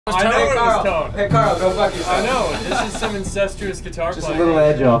I know it was tone. Hey Carl, go fuck yourself. I know. This is some incestuous guitar Just playing. a little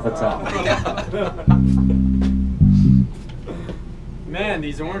edge off the top. Man,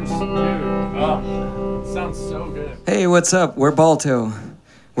 these oranges, dude. Oh, sounds so good. Hey, what's up? We're Balto.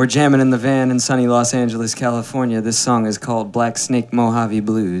 We're jamming in the van in sunny Los Angeles, California. This song is called Black Snake Mojave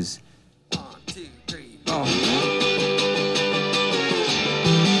Blues. 1, 2, 3, 4.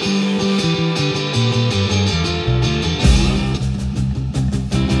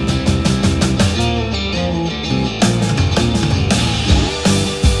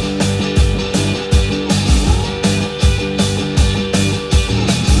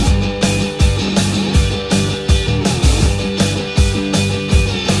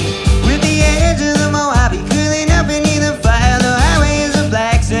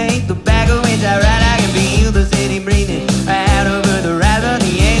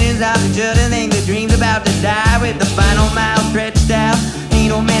 The final mile stretched out,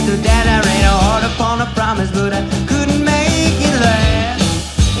 needle man through that. I ran hard upon a promise, but I couldn't make it last.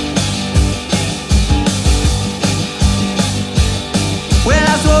 Well,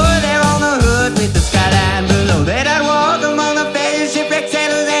 I swore there on the hood with the skyline below that I'd walk among the fast shipwrecked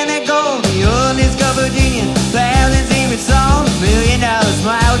sailors and their gold. The undiscovered Union, thousand secret songs, $1 million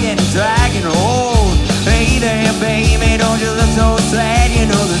smile getting dry and old. Hey there, baby, don't you look so sad?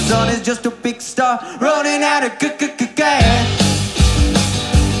 You know the sun is just a big star running out of gas.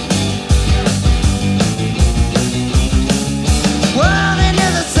 Well, they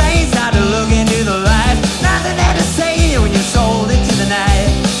never say it's not to look into the light. Nothing that to say when you're sold into the night.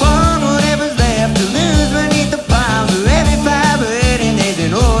 Burn whatever's left to lose beneath the palms of every fiber, and there's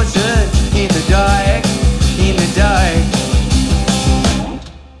an ocean in the dark, in the dark.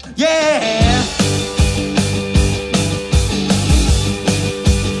 Yeah.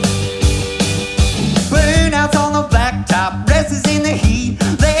 On the blacktop, restless in the heat,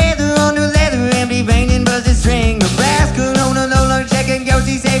 leather under leather, empty vein and buzzing string. Nebraska, no, checking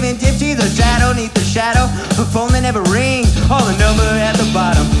ghosty, saving tipsy, the shadow neath the shadow, the phone that never rings, all the number at the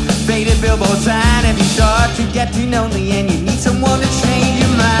bottom, faded billboard sign. If you start to get too lonely and you need someone to change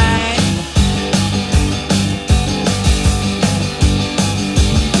your mind,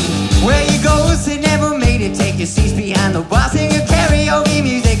 where you go, say never made it, take your seats behind the bar, sing your karaoke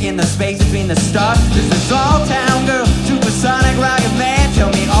music in the space between the stars. This is small town girl, supersonic rocket man. Tell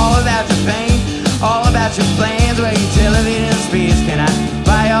me all about your pain, all about your plans. Where your television speeds, can I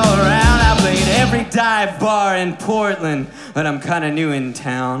buy all around? I played every dive bar in Portland, but I'm kinda new in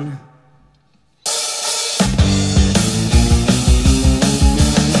town.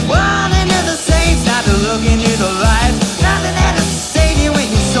 Well, they never say it's not to look into the light. Nothing that to save you when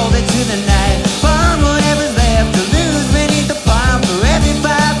you sold it to the night. Burn whatever's left to lose beneath the palm for every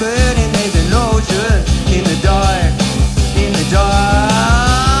fiber, and there's an ocean in the dark, in the dark.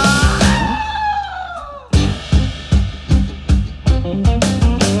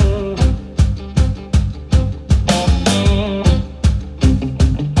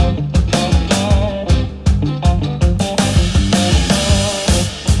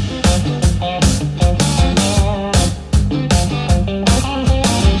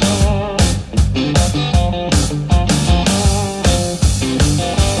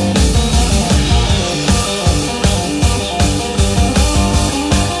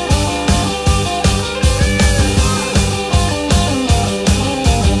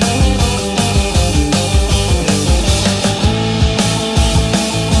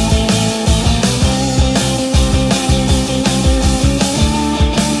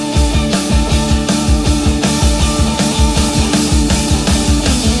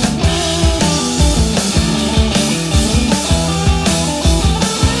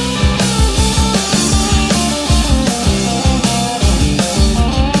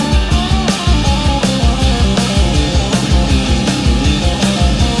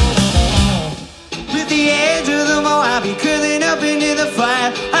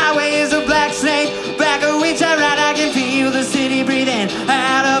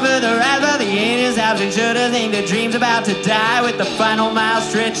 Dreams about to die with the final mile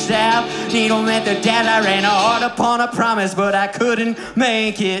stretched out. Needle met their dad. I ran hard upon a promise, but I couldn't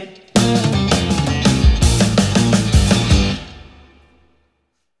make it.